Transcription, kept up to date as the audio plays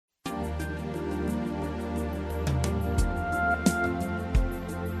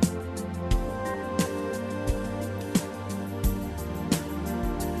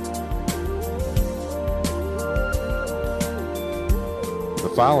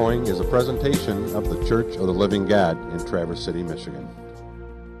following is a presentation of the Church of the Living God in Traverse City, Michigan.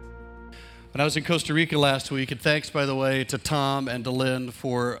 When I was in Costa Rica last week, and thanks, by the way, to Tom and to Lynn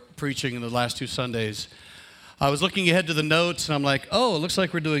for preaching in the last 2 Sundays, I was looking ahead to the notes, and I'm like, oh, it looks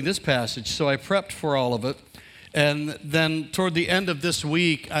like we're doing this passage, so I prepped for all of it. And then toward the end of this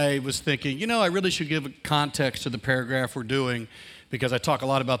week, I was thinking, I really should give context to the paragraph we're doing because I talk a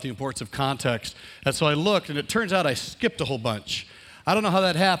lot about the importance of context. And so I looked, and it turns out I skipped a whole bunch. I don't know how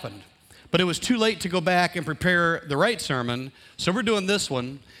that happened, but it was too late to go back and prepare the right sermon, so we're doing this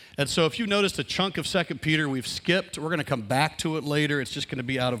one. And so if you noticed a chunk of 2 Peter we've skipped, we're going to come back to it later. It's just going to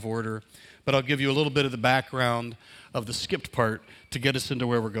be out of order. But I'll give you a little bit of the background of the skipped part to get us into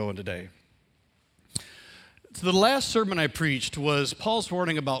where we're going today. So the last sermon I preached was Paul's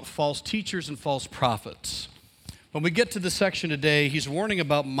warning about false teachers and false prophets. When we get to this section today, he's warning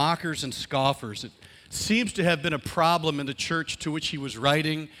about mockers and scoffers. It seems to have been a problem in the church to which he was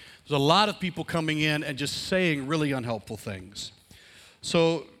writing. There's a lot of people coming in and just saying really unhelpful things.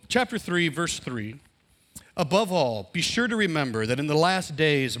 So chapter 3, verse 3, above all, be sure to remember that in the last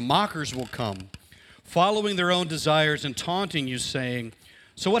days mockers will come, following their own desires and taunting you, saying,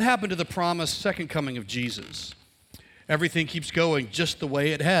 so what happened to the promised second coming of Jesus? Everything keeps going just the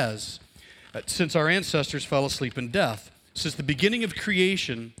way it has since our ancestors fell asleep in death. Since the beginning of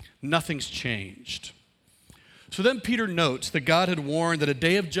creation, nothing's changed. So then Peter notes that God had warned that a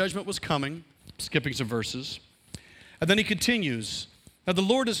day of judgment was coming, skipping some verses, and then he continues, now the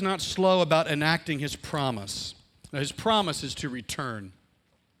Lord is not slow about enacting his promise. Now his promise is to return.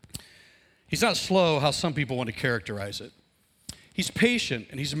 He's not slow how some people want to characterize it. He's patient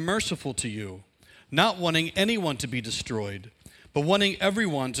and he's merciful to you, not wanting anyone to be destroyed, but wanting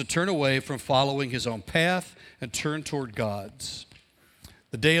everyone to turn away from following his own path and turn toward God's.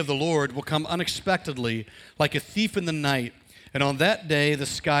 The day of the Lord will come unexpectedly like a thief in the night, and on that day the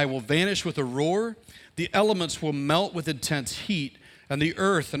sky will vanish with a roar, the elements will melt with intense heat, and the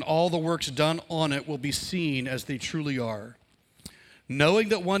earth and all the works done on it will be seen as they truly are. Knowing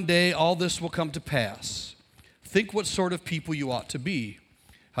that one day all this will come to pass, think what sort of people you ought to be,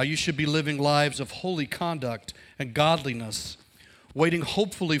 how you should be living lives of holy conduct and godliness, waiting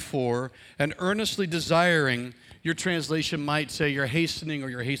hopefully for and earnestly desiring, your translation might say you're hastening or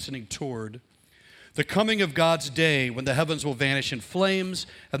you're hastening toward, the coming of God's day when the heavens will vanish in flames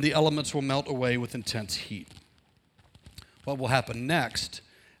and the elements will melt away with intense heat. What will happen next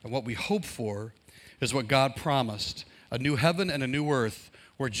and what we hope for is what God promised, a new heaven and a new earth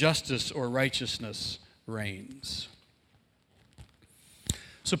where justice or righteousness reigns.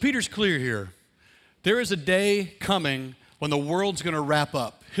 So Peter's clear here. There is a day coming when the world's going to wrap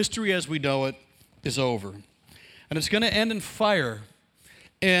up. History as we know it is over. And it's going to end in fire.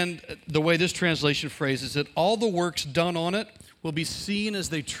 And the way this translation phrases it, all the works done on it will be seen as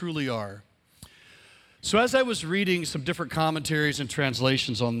they truly are. So as I was reading some different commentaries and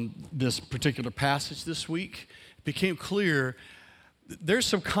translations on this particular passage this week, it became clear there's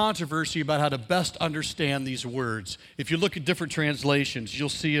some controversy about how to best understand these words. If you look at different translations, you'll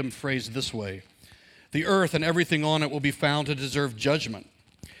see them phrased this way. The earth and everything on it will be found to deserve judgment.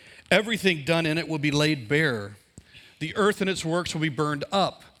 Everything done in it will be laid bare. The earth and its works will be burned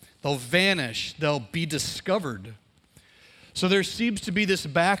up. They'll vanish. They'll be discovered. So there seems to be this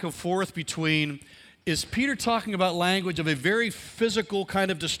back and forth between, is Peter talking about language of a very physical kind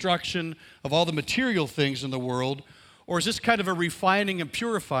of destruction of all the material things in the world, or is this kind of a refining and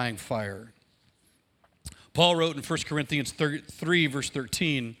purifying fire? Paul wrote in 1 Corinthians 3, verse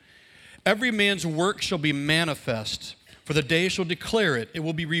 13, every man's work shall be manifest, for the day shall declare it. It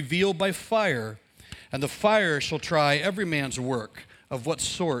will be revealed by fire, and the fire shall try every man's work of what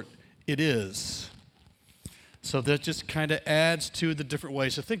sort it is. So that just kind of adds to the different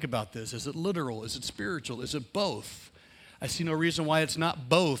ways to think about this. Is it literal? Is it spiritual? Is it both? I see no reason why it's not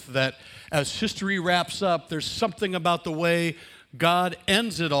both, that as history wraps up, there's something about the way God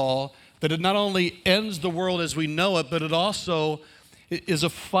ends it all, that it not only ends the world as we know it, but it also is a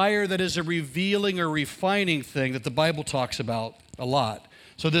fire that is a revealing or refining thing that the Bible talks about a lot.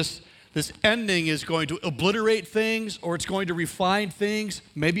 So this ending is going to obliterate things or it's going to refine things.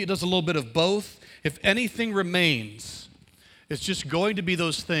 Maybe it does a little bit of both. If anything remains, it's just going to be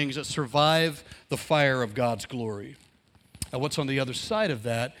those things that survive the fire of God's glory. And what's on the other side of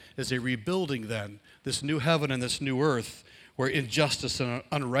that is a rebuilding then, this new heaven and this new earth where injustice and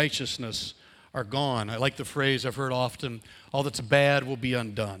unrighteousness are gone. I like the phrase I've heard often, all that's bad will be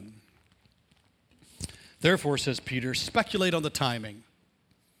undone. Therefore, says Peter, speculate on the timing.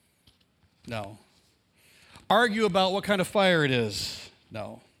 No. Argue about what kind of fire it is.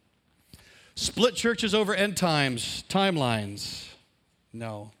 No. Split churches over end times, timelines.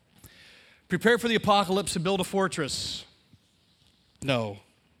 No. Prepare for the apocalypse and build a fortress? No.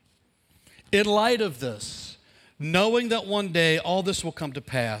 In light of this, knowing that one day all this will come to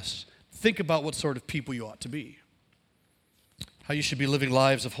pass, think about what sort of people you ought to be. How you should be living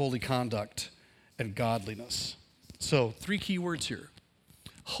lives of holy conduct and godliness. So, 3 key words here.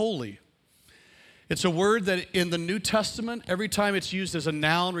 Holy. It's a word that in the New Testament, every time it's used as a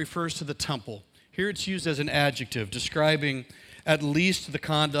noun, refers to the temple. Here it's used as an adjective, describing at least the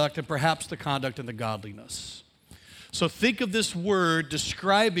conduct and perhaps the conduct and the godliness. So think of this word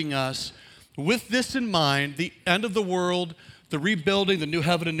describing us with this in mind, the end of the world, the rebuilding, the new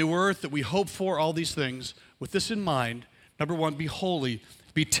heaven and new earth that we hope for, all these things. With this in mind, number 1, be holy,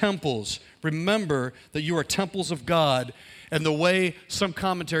 be temples. Remember that you are temples of God. And the way some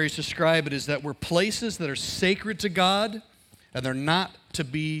commentaries describe it is that we're places that are sacred to God and they're not to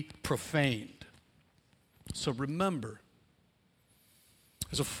be profaned. So remember,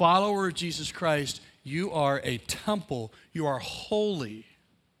 as a follower of Jesus Christ, you are a temple. You are holy.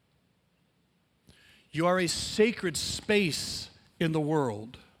 You are a sacred space in the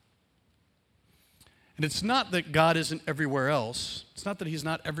world. And it's not that God isn't everywhere else. It's not that he's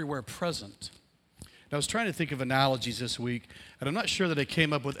not everywhere present. And I was trying to think of analogies this week, and I'm not sure that I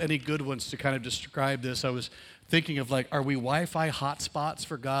came up with any good ones to kind of describe this. I was thinking of like, are we Wi-Fi hotspots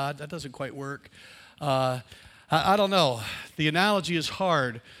for God? That doesn't quite work. I don't know. The analogy is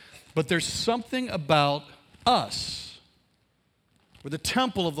hard, but there's something about us. We're the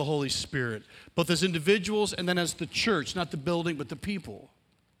temple of the Holy Spirit, both as individuals and then as the church, not the building, but the people.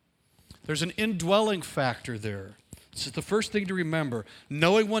 There's an indwelling factor there. This is the first thing to remember.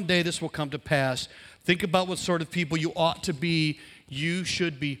 Knowing one day this will come to pass, think about what sort of people you ought to be. You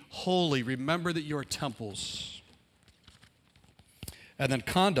should be holy. Remember that you are temples. And then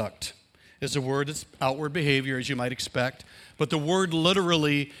conduct is a word that's outward behavior, as you might expect. But the word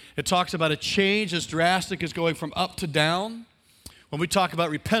literally, it talks about a change as drastic as going from up to down. When we talk about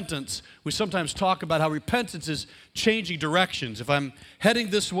repentance, we sometimes talk about how repentance is changing directions. If I'm heading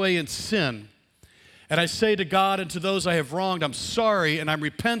this way in sin, and I say to God and to those I have wronged, I'm sorry and I'm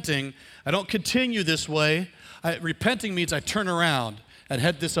repenting, I don't continue this way. Repenting means I turn around and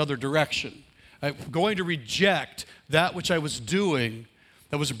head this other direction. I'm going to reject that which I was doing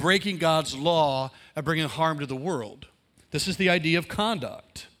that was breaking God's law and bringing harm to the world. This is the idea of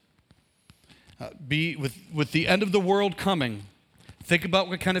conduct. With the end of the world coming, think about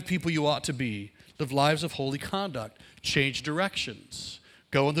what kind of people you ought to be. Live lives of holy conduct. Change directions.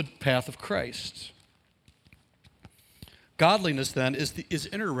 Go in the path of Christ. Godliness, then, is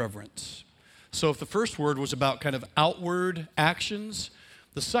inner reverence. So if the first word was about kind of outward actions,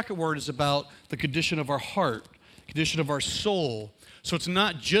 the second word is about the condition of our heart, condition of our soul. So it's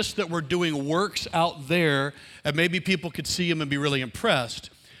not just that we're doing works out there and maybe people could see them and be really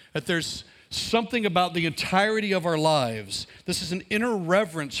impressed, that there's something about the entirety of our lives. This is an inner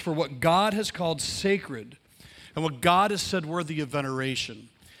reverence for what God has called sacred and what God has said worthy of veneration.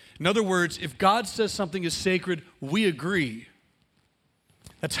 In other words, if God says something is sacred, we agree.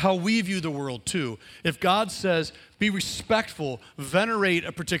 That's how we view the world too. If God says, be respectful, venerate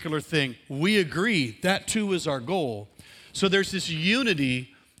a particular thing, we agree. That too is our goal. So there's this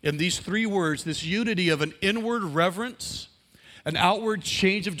unity in these 3 words, this unity of an inward reverence, an outward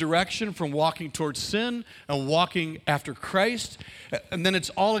change of direction from walking towards sin and walking after Christ, and then it's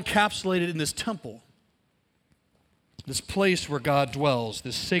all encapsulated in this temple, this place where God dwells,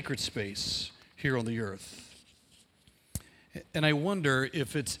 this sacred space here on the earth. And I wonder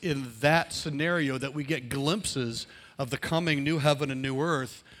if it's in that scenario that we get glimpses of the coming new heaven and new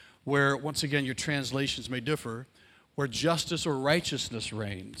earth where, once again, your translations may differ, where justice or righteousness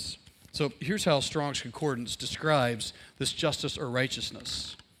reigns. So here's how Strong's Concordance describes this justice or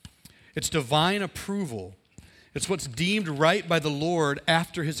righteousness. It's divine approval. It's what's deemed right by the Lord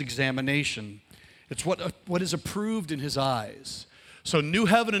after his examination. It's what is approved in his eyes. So new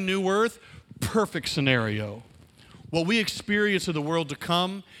heaven and new earth, perfect scenario. What we experience in the world to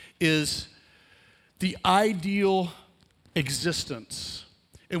come is the ideal existence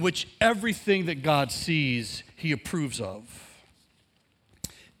in which everything that God sees, he approves of.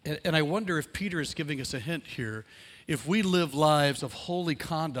 And I wonder if Peter is giving us a hint here. If we live lives of holy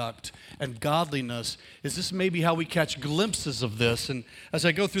conduct and godliness, is this maybe how we catch glimpses of this? And as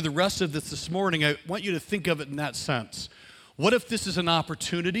I go through the rest of this morning, I want you to think of it in that sense. What if this is an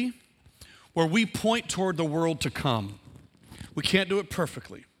opportunity where we point toward the world to come? We can't do it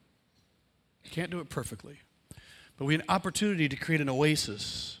perfectly. But we have an opportunity to create an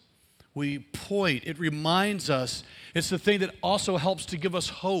oasis. We point. It reminds us. It's the thing that also helps to give us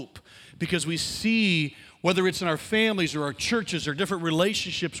hope because we see whether it's in our families or our churches or different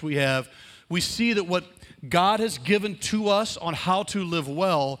relationships we have, we see that what God has given to us on how to live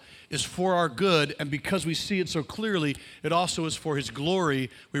well is for our good, and because we see it so clearly, it also is for His glory.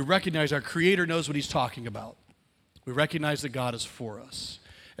 We recognize our Creator knows what He's talking about. We recognize that God is for us.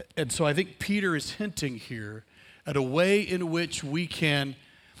 And so I think Peter is hinting here at a way in which we can,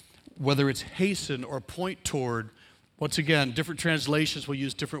 whether it's hasten or point toward, once again, different translations will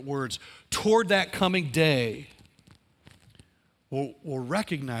use different words, toward that coming day. We'll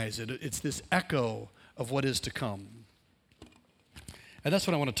recognize it. It's this echo of what is to come. And that's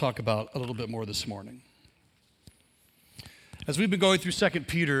what I want to talk about a little bit more this morning. As we've been going through 2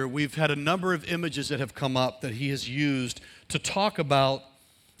 Peter, we've had a number of images that have come up that he has used to talk about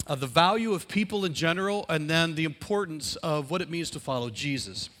the value of people in general and then the importance of what it means to follow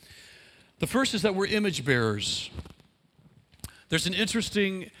Jesus. The first is that we're image bearers. There's an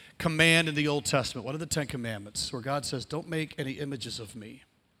interesting command in the Old Testament, one of the 10 Commandments, where God says, don't make any images of me.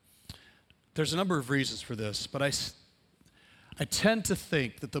 There's a number of reasons for this, but I tend to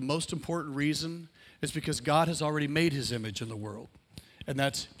think that the most important reason is because God has already made His image in the world, and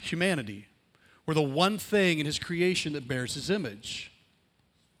that's humanity. We're the one thing in His creation that bears His image.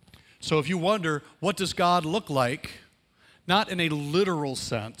 So if you wonder, what does God look like? Not in a literal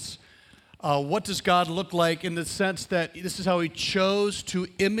sense. What does God look like in the sense that this is how He chose to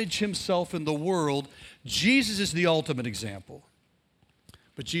image Himself in the world? Jesus is the ultimate example.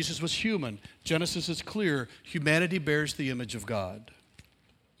 But Jesus was human. Genesis is clear. Humanity bears the image of God.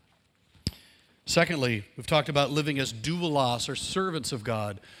 Secondly, we've talked about living as doulos, or servants of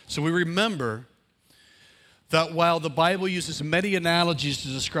God. So we remember that while the Bible uses many analogies to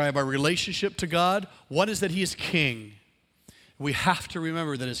describe our relationship to God, one is that He is king. We have to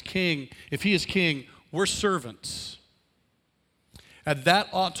remember that as king, if He is king, we're servants. And that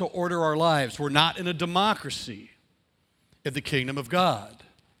ought to order our lives. We're not in a democracy in the kingdom of God.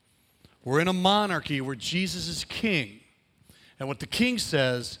 We're in a monarchy where Jesus is king. And what the king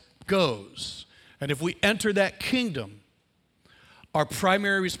says goes. And if we enter that kingdom, our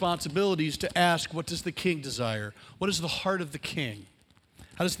primary responsibility is to ask, what does the king desire? What is the heart of the king?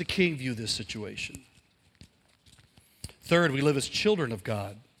 How does the king view this situation? Third, we live as children of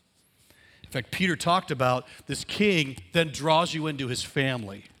God. In fact, Peter talked about this king then draws you into his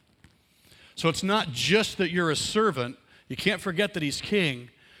family. So it's not just that you're a servant. You can't forget that he's king.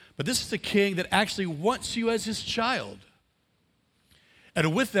 But this is a king that actually wants you as his child.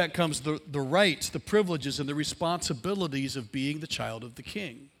 And with that comes the rights, the privileges, and the responsibilities of being the child of the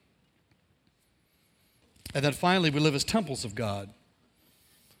king. And then finally, we live as temples of God.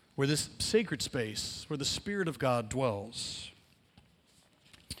 We're this sacred space where the Spirit of God dwells.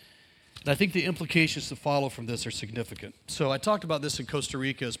 And I think the implications to follow from this are significant. So I talked about this in Costa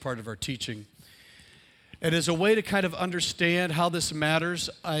Rica as part of our teaching. And as a way to kind of understand how this matters,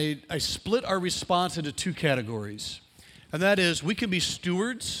 I split our response into two categories. And that is, we can be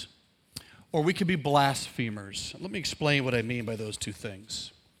stewards or we can be blasphemers. Let me explain what I mean by those two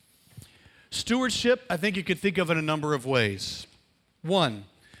things. Stewardship, I think you could think of in a number of ways. One,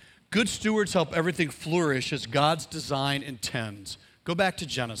 good stewards help everything flourish as God's design intends. Go back to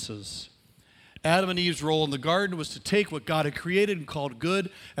Genesis. Adam and Eve's role in the garden was to take what God had created and called good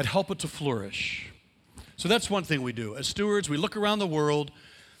and help it to flourish. So that's one thing we do. As stewards, we look around the world,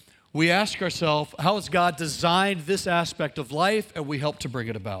 we ask ourselves, how has God designed this aspect of life, and we help to bring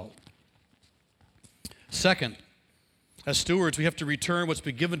it about. Second, as stewards, we have to return what's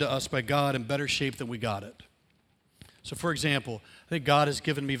been given to us by God in better shape than we got it. So for example, I think God has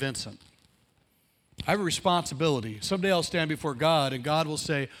given me Vincent. I have a responsibility. Someday I'll stand before God, and God will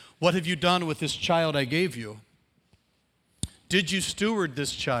say, what have you done with this child I gave you? Did you steward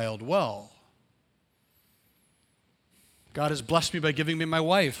this child well? God has blessed me by giving me my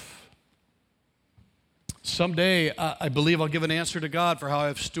wife. Someday, I believe I'll give an answer to God for how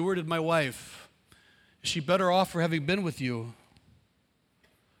I've stewarded my wife. Is she better off for having been with you?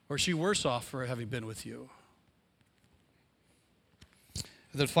 Or is she worse off for having been with you?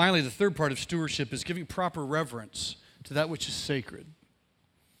 And then finally, the third part of stewardship is giving proper reverence to that which is sacred.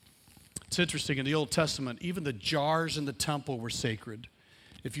 It's interesting, in the Old Testament, even the jars in the temple were sacred.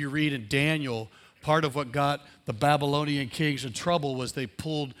 If you read in Daniel, part of what got the Babylonian kings in trouble was they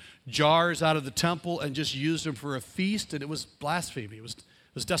pulled jars out of the temple and just used them for a feast, and it was blasphemy. It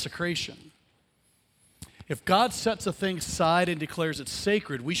was desecration. If God sets a thing aside and declares it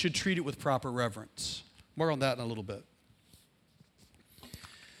sacred, we should treat it with proper reverence. More on that in a little bit.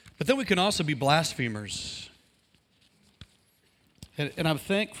 But then we can also be blasphemers. And I'm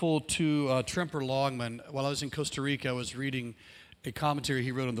thankful to Tremper Longman. While I was in Costa Rica, I was reading a commentary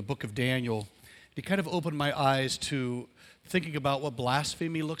he wrote on the book of Daniel. It kind of opened my eyes to thinking about what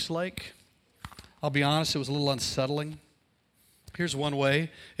blasphemy looks like. I'll be honest, it was a little unsettling. Here's one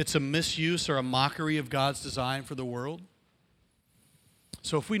way. It's a misuse or a mockery of God's design for the world.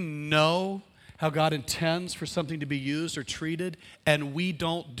 So if we know how God intends for something to be used or treated, and we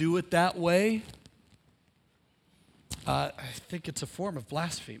don't do it that way, I think it's a form of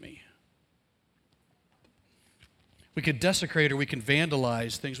blasphemy. We can desecrate or we can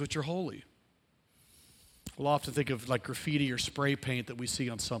vandalize things which are holy. We'll often think of like graffiti or spray paint that we see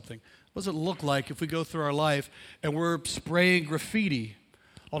on something. What does it look like if we go through our life and we're spraying graffiti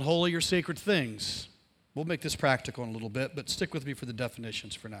on holy or sacred things? We'll make this practical in a little bit, but stick with me for the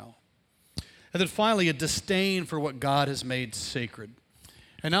definitions for now. And then finally, a disdain for what God has made sacred.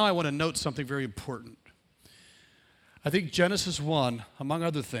 And now I want to note something very important. I think Genesis 1, among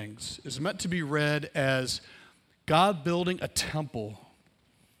other things, is meant to be read as God building a temple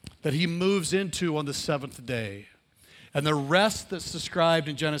that he moves into on the seventh day. And the rest that's described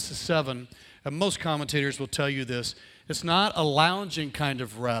in Genesis 7, and most commentators will tell you this, it's not a lounging kind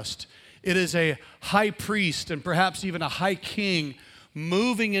of rest. It is a high priest and perhaps even a high king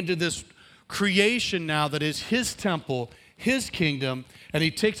moving into this creation now that is his temple, his kingdom, and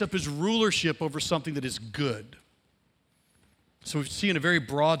he takes up his rulership over something that is good. So we see in a very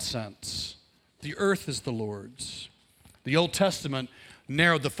broad sense, the earth is the Lord's. The Old Testament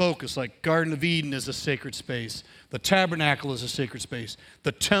narrowed the focus, like Garden of Eden is a sacred space. The tabernacle is a sacred space.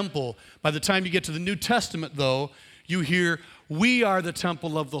 The temple. By the time you get to the New Testament, though, you hear, we are the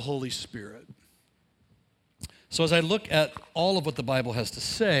temple of the Holy Spirit. So as I look at all of what the Bible has to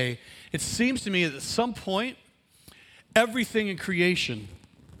say, it seems to me that at some point, everything in creation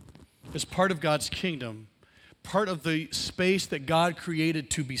is part of God's kingdom, part of the space that God created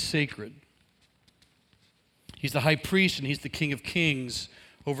to be sacred. He's the high priest and he's the King of Kings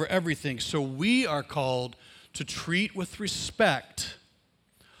over everything. So we are called to treat with respect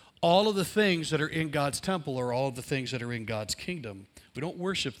all of the things that are in God's temple or all of the things that are in God's kingdom. We don't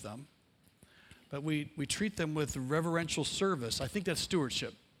worship them, but we treat them with reverential service. I think that's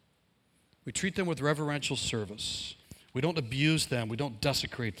stewardship. We treat them with reverential service. We don't abuse them. We don't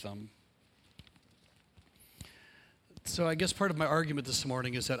desecrate them. So I guess part of my argument this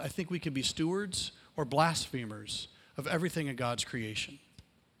morning is that I think we can be stewards or blasphemers of everything in God's creation.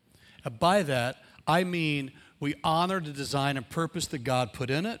 And by that, I mean we honor the design and purpose that God put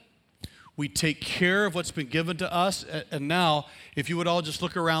in it. We take care of what's been given to us. And now, if you would all just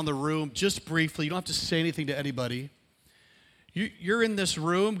look around the room just briefly, you don't have to say anything to anybody. You're in this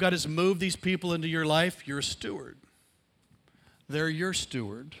room. God has moved these people into your life. You're a steward. They're your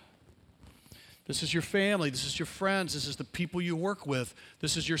steward. This is your family. This is your friends. This is the people you work with.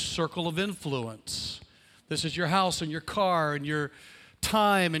 This is your circle of influence. This is your house and your car and your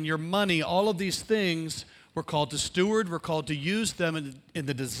time and your money. All of these things we're called to steward. We're called to use them in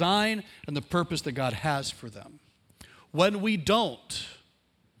the design and the purpose that God has for them. When we don't,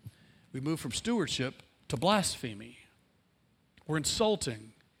 we move from stewardship to blasphemy. We're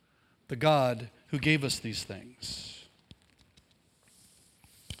insulting the God who gave us these things.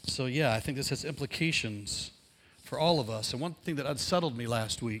 So yeah, I think this has implications for all of us. And one thing that unsettled me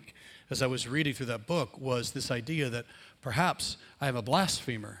last week as I was reading through that book was this idea that perhaps I am a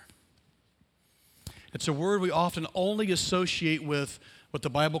blasphemer. It's a word we often only associate with what the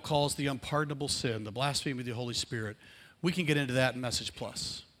Bible calls the unpardonable sin, the blasphemy of the Holy Spirit. We can get into that in Message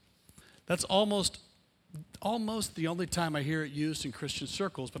Plus. That's almost the only time I hear it used in Christian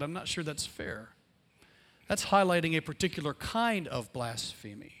circles, but I'm not sure that's fair. That's highlighting a particular kind of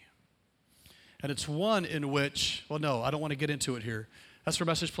blasphemy. And it's one in which, well, no, I don't want to get into it here. That's for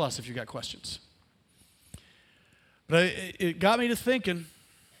Message Plus if you've got questions. But it got me to thinking,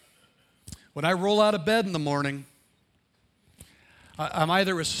 when I roll out of bed in the morning, I'm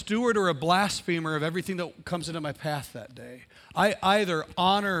either a steward or a blasphemer of everything that comes into my path that day. I either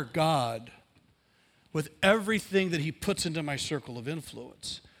honor God with everything that he puts into my circle of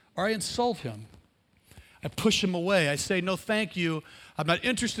influence, or I insult him. I push him away. I say, no, thank you. I'm not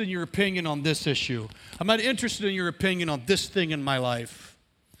interested in your opinion on this issue. I'm not interested in your opinion on this thing in my life.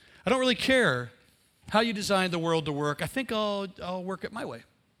 I don't really care how you designed the world to work. I think I'll work it my way.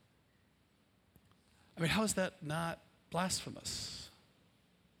 I mean, how is that not blasphemous?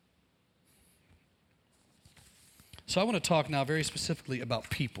 So I want to talk now very specifically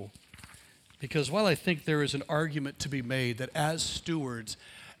about people. Because while I think there is an argument to be made that as stewards,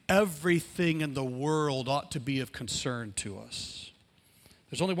 everything in the world ought to be of concern to us,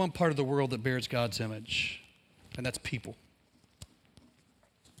 there's only one part of the world that bears God's image, and that's people.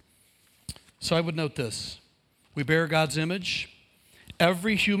 So I would note this. We bear God's image.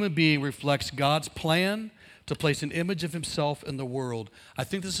 Every human being reflects God's plan to place an image of himself in the world. I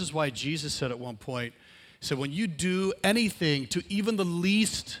think this is why Jesus said at one point, he said, when you do anything to even the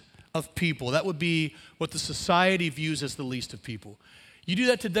least of people, that would be what the society views as the least of people. You do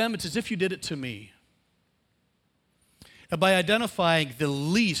that to them, it's as if you did it to me. And by identifying the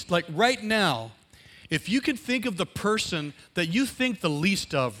least, like right now, if you can think of the person that you think the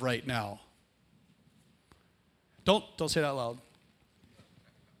least of right now, don't say that out loud.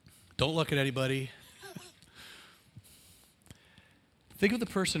 Don't look at anybody. Think of the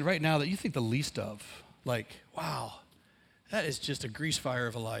person right now that you think the least of. Like, wow, that is just a grease fire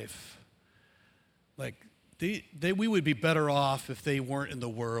of a life. Like, we would be better off if they weren't in the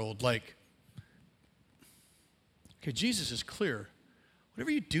world. Like, okay, Jesus is clear. Whatever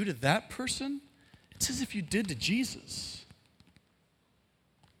you do to that person, it's as if you did to Jesus.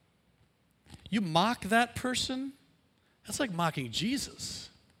 You mock that person, that's like mocking Jesus.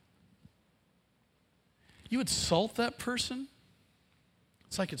 You insult that person,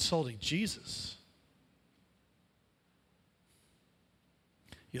 it's like insulting Jesus.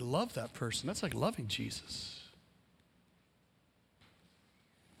 You love that person, that's like loving Jesus.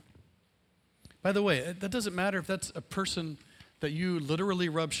 By the way, that doesn't matter if that's a person that you literally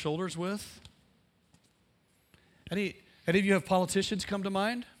rub shoulders with. Any of you have politicians come to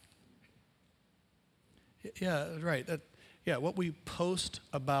mind? Yeah, right. What we post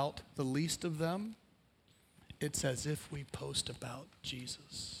about the least of them, it's as if we post about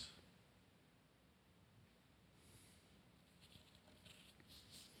Jesus.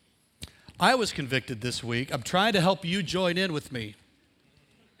 I was convicted this week. I'm trying to help you join in with me.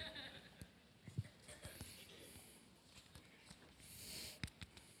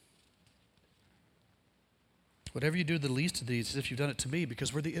 Whatever you do to the least of these, as if you've done it to me,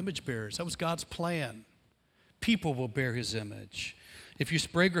 because we're the image bearers. That was God's plan. People will bear his image. If you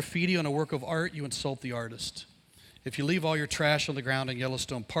spray graffiti on a work of art, you insult the artist. If you leave all your trash on the ground in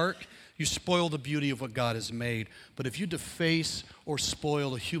Yellowstone Park, you spoil the beauty of what God has made. But if you deface or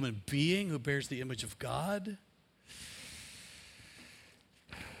spoil a human being who bears the image of God,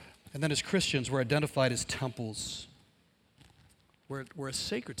 and then as Christians, we're identified as temples. We're a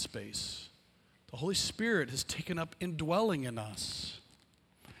sacred space. The Holy Spirit has taken up indwelling in us.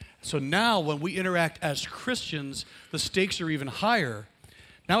 So now when we interact as Christians, the stakes are even higher.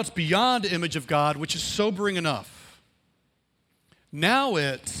 Now it's beyond the image of God, which is sobering enough. Now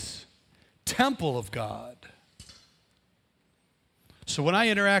it's temple of God. So when I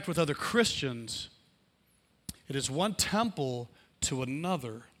interact with other Christians, it is one temple to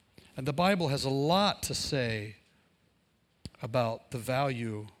another. And the Bible has a lot to say about the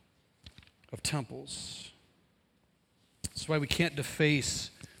value of temples. That's why we can't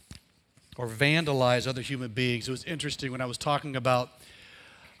deface or vandalize other human beings. It was interesting when I was talking about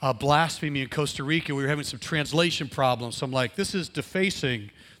blasphemy in Costa Rica, we were having some translation problems. So I'm like, this is defacing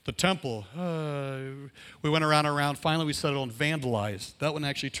the temple. We went around. Finally, we settled on vandalize. That one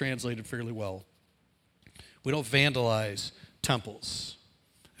actually translated fairly well. We don't vandalize temples.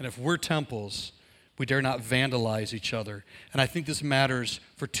 And if we're temples, we dare not vandalize each other. And I think this matters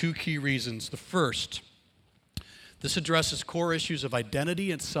for two key reasons. The first, this addresses core issues of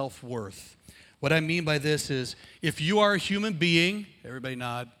identity and self-worth. What I mean by this is, if you are a human being, everybody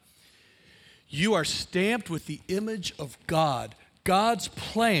nod, you are stamped with the image of God. God's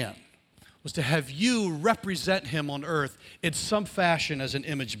plan was to have you represent him on earth in some fashion as an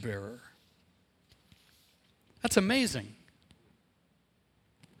image bearer. That's amazing.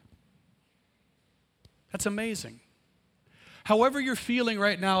 That's amazing. However you're feeling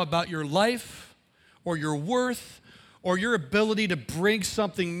right now about your life or your worth or your ability to bring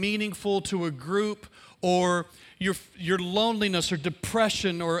something meaningful to a group, or your loneliness or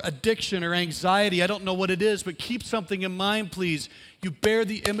depression or addiction or anxiety, I don't know what it is, but keep something in mind, please. You bear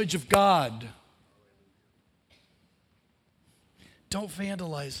the image of God. Don't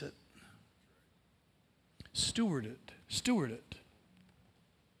vandalize it. Steward it. Steward it.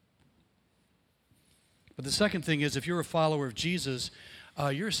 But the second thing is, if you're a follower of Jesus,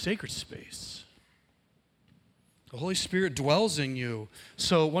 you're a sacred space. The Holy Spirit dwells in you.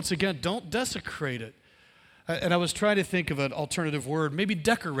 So once again, don't desecrate it. And I was trying to think of an alternative word, maybe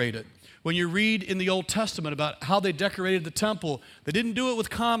decorate it. When you read in the Old Testament about how they decorated the temple, they didn't do it with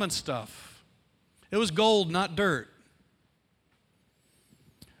common stuff. It was gold, not dirt.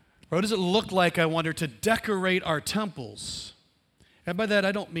 Or what does it look like, I wonder, to decorate our temples? And by that,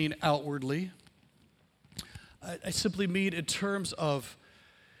 I don't mean outwardly. I simply mean in terms of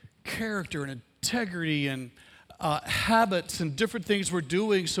character and integrity and habits and different things we're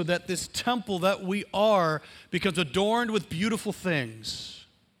doing so that this temple that we are becomes adorned with beautiful things.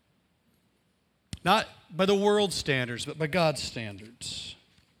 Not by the world's standards, but by God's standards.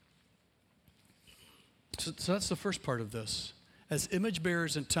 So that's the first part of this. As image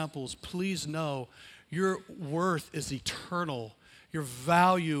bearers in temples, please know your worth is eternal. Your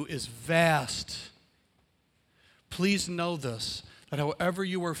value is vast. Please know this, that however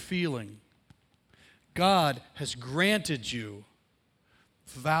you are feeling, God has granted you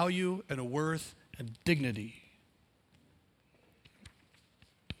value and a worth and dignity.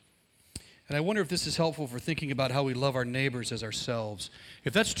 And I wonder if this is helpful for thinking about how we love our neighbors as ourselves.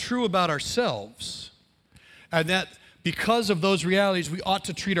 If that's true about ourselves, and that because of those realities we ought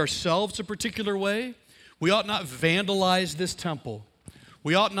to treat ourselves a particular way, we ought not vandalize this temple.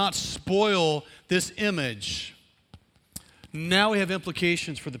 We ought not spoil this image. Now we have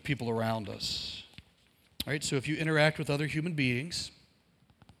implications for the people around us. All right, so if you interact with other human beings,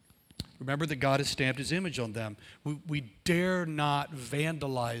 remember that God has stamped his image on them. We dare not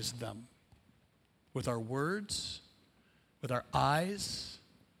vandalize them with our words, with our eyes,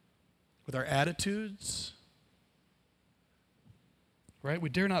 with our attitudes. Right? We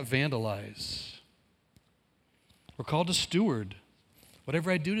dare not vandalize. We're called to steward.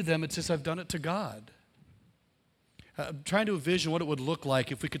 Whatever I do to them, it's as I've done it to God. I'm trying to envision what it would look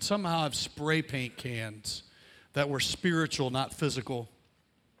like if we could somehow have spray paint cans that were spiritual, not physical.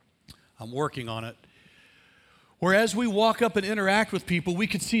 I'm working on it. Whereas we walk up and interact with people, we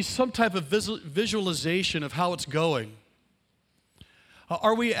could see some type of visualization of how it's going.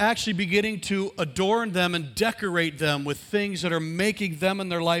 Are we actually beginning to adorn them and decorate them with things that are making them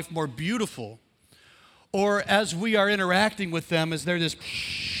and their life more beautiful? Or as we are interacting with them, is there this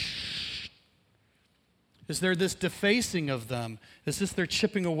defacing of them? Is this their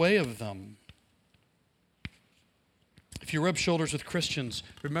chipping away of them? If you rub shoulders with Christians,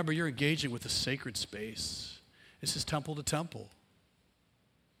 remember you're engaging with a sacred space. This is temple to temple.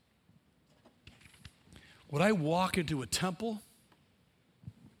 Would I walk into a temple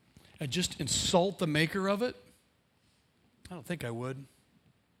and just insult the maker of it? I don't think I would.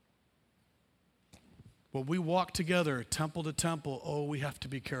 When we walk together, temple to temple, oh, we have to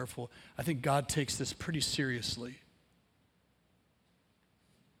be careful. I think God takes this pretty seriously.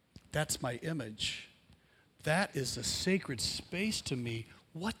 That's my image. That is a sacred space to me.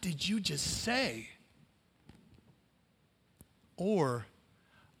 What did you just say? Or,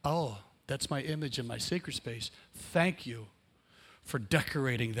 oh, that's my image in my sacred space. Thank you for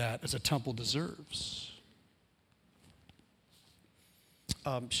decorating that as a temple deserves.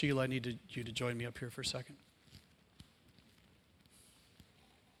 Sheila, I need you to join me up here for a second.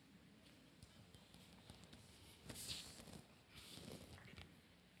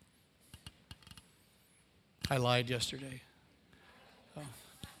 I lied yesterday.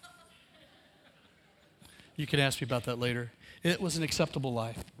 You can ask me about that later. It was an acceptable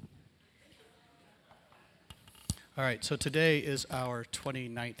lie. All right, so today is our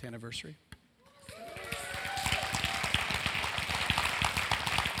 29th anniversary.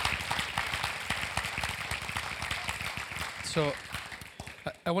 So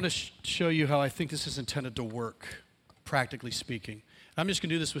I want to show you how I think this is intended to work, practically speaking. I'm just going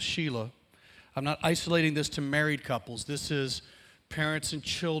to do this with Sheila. I'm not isolating this to married couples. This is parents and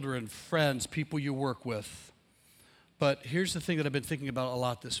children, friends, people you work with. But here's the thing that I've been thinking about a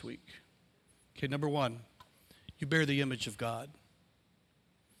lot this week. Okay, number one, you bear the image of God.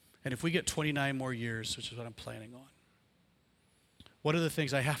 And if we get 29 more years, which is what I'm planning on, what are the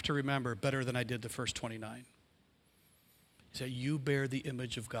things I have to remember better than I did the first 29? Is that you bear the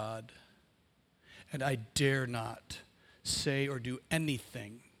image of God. And I dare not say or do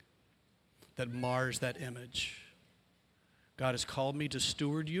anything that mars that image. God has called me to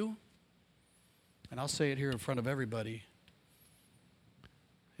steward you. And I'll say it here in front of everybody.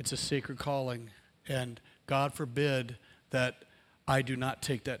 It's a sacred calling. And God forbid that I do not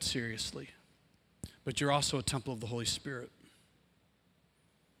take that seriously. But you're also a temple of the Holy Spirit.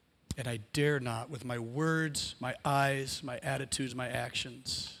 And I dare not, with my words, my eyes, my attitudes, my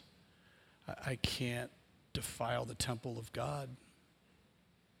actions, I can't defile the temple of God.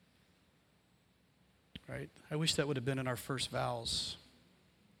 Right? I wish that would have been in our first vows.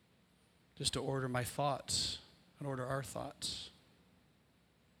 Just to order my thoughts and order our thoughts.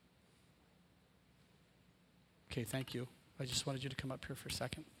 Okay, thank you. I just wanted you to come up here for a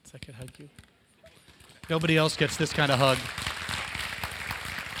second so I could hug you. Nobody else gets this kind of hug.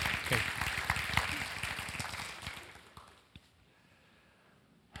 Okay.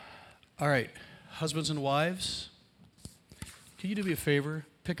 All right, husbands and wives, can you do me a favor?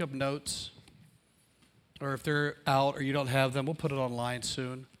 Pick up notes. or if they're out or you don't have them, we'll put it online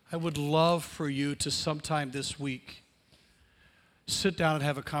soon. I would love for you to sometime this week sit down and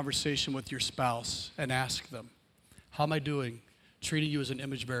have a conversation with your spouse and ask them, how am I doing treating you as an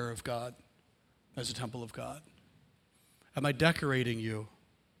image bearer of God, as a temple of God? Am I decorating you?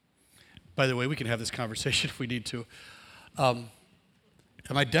 By the way, we can have this conversation if we need to. Am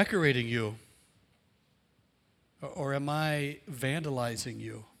I decorating you? Or am I vandalizing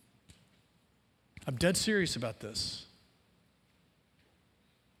you? I'm dead serious about this.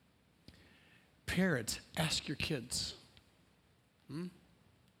 Parents, ask your kids.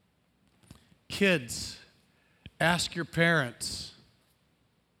 Kids, ask your parents.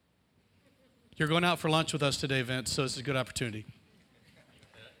 You're going out for lunch with us today, Vince, so this is a good opportunity.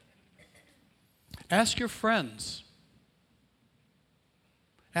 Ask your friends.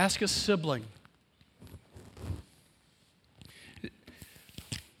 Ask a sibling.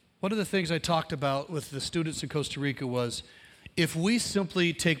 One of the things I talked about with the students in Costa Rica was, if we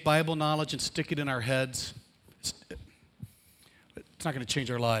simply take Bible knowledge and stick it in our heads, it's not going to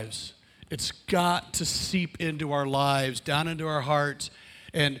change our lives. It's got to seep into our lives, down into our hearts.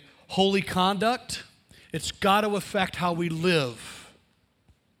 And holy conduct, it's got to affect how we live.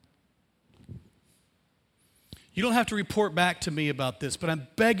 You don't have to report back to me about this, but I'm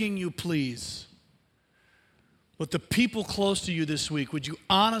begging you, please, with the people close to you this week, would you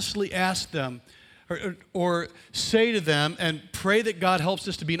honestly ask them or say to them and pray that God helps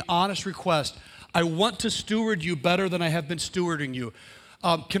us to be an honest request? I want to steward you better than I have been stewarding you.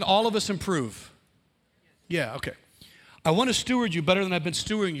 Can all of us improve? Yeah, okay. I want to steward you better than I've been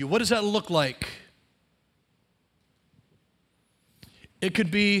stewarding you. What does that look like? It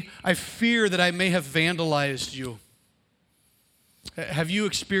could be, I fear that I may have vandalized you. Have you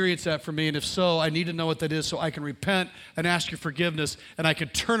experienced that for me? And if so, I need to know what that is so I can repent and ask your forgiveness and I can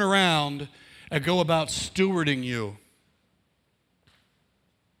turn around and go about stewarding you.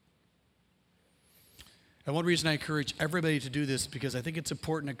 And one reason I encourage everybody to do this is because I think it's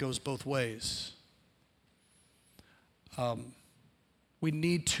important it goes both ways. We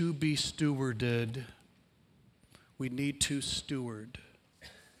need to be stewarded. We need to steward.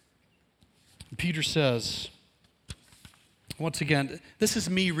 Peter says, once again, this is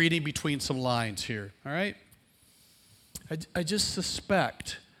me reading between some lines here, all right? I just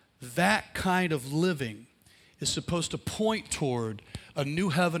suspect that kind of living is supposed to point toward a new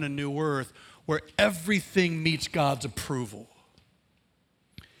heaven and new earth where everything meets God's approval.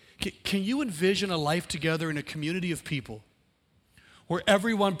 Can you envision a life together in a community of people where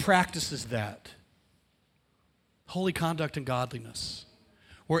everyone practices that? Holy conduct and godliness.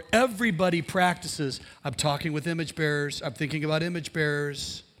 Where everybody practices, I'm talking with image bearers, I'm thinking about image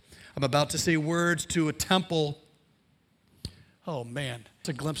bearers, I'm about to say words to a temple. Oh man, it's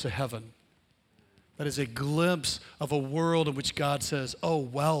a glimpse of heaven. That is a glimpse of a world in which God says, oh,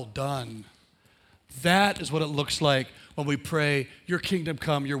 well done. That is what it looks like when we pray, your kingdom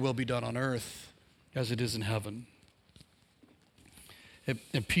come, your will be done on earth as it is in heaven.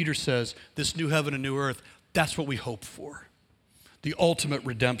 And Peter says, this new heaven and new earth, that's what we hope for. The ultimate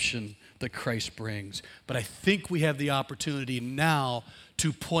redemption that Christ brings. But I think we have the opportunity now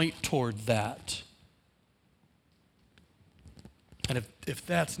to point toward that. And if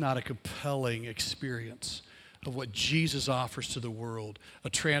that's not a compelling experience of what Jesus offers to the world, a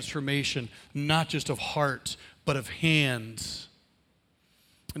transformation not just of hearts, but of hands,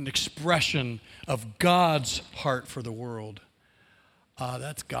 an expression of God's heart for the world,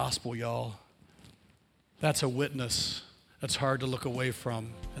 that's gospel, y'all. That's a witness that's hard to look away from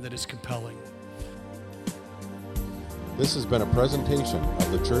and that is compelling. This has been a presentation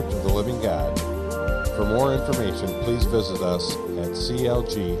of the Church of the Living God. For more information, please visit us at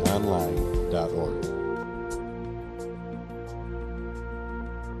clgonline.org.